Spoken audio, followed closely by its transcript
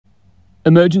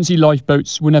Emergency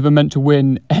lifeboats were never meant to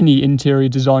win any interior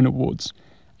design awards,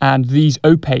 and these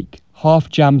opaque,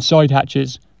 half-jammed side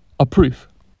hatches are proof.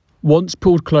 Once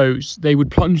pulled close, they would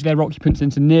plunge their occupants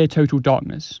into near-total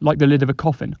darkness, like the lid of a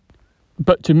coffin.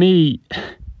 But to me,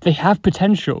 they have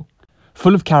potential.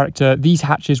 Full of character, these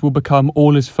hatches will become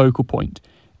Orla's focal point,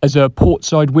 as a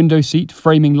port-side window seat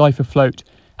framing life afloat,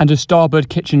 and a starboard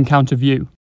kitchen counter view.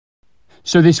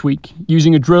 So this week,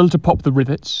 using a drill to pop the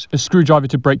rivets, a screwdriver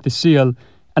to break the seal,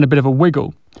 and a bit of a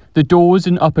wiggle, the doors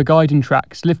and upper guiding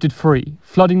tracks lifted free,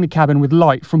 flooding the cabin with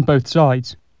light from both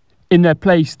sides. In their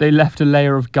place, they left a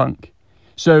layer of gunk.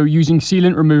 So using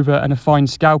sealant remover and a fine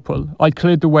scalpel, I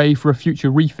cleared the way for a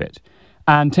future refit,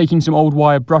 and taking some old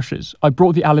wire brushes, I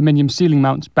brought the aluminium ceiling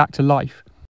mounts back to life.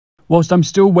 Whilst I'm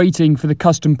still waiting for the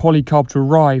custom polycarb to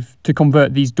arrive to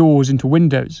convert these doors into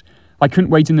windows, I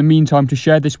couldn't wait in the meantime to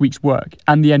share this week's work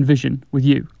and the end vision with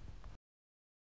you.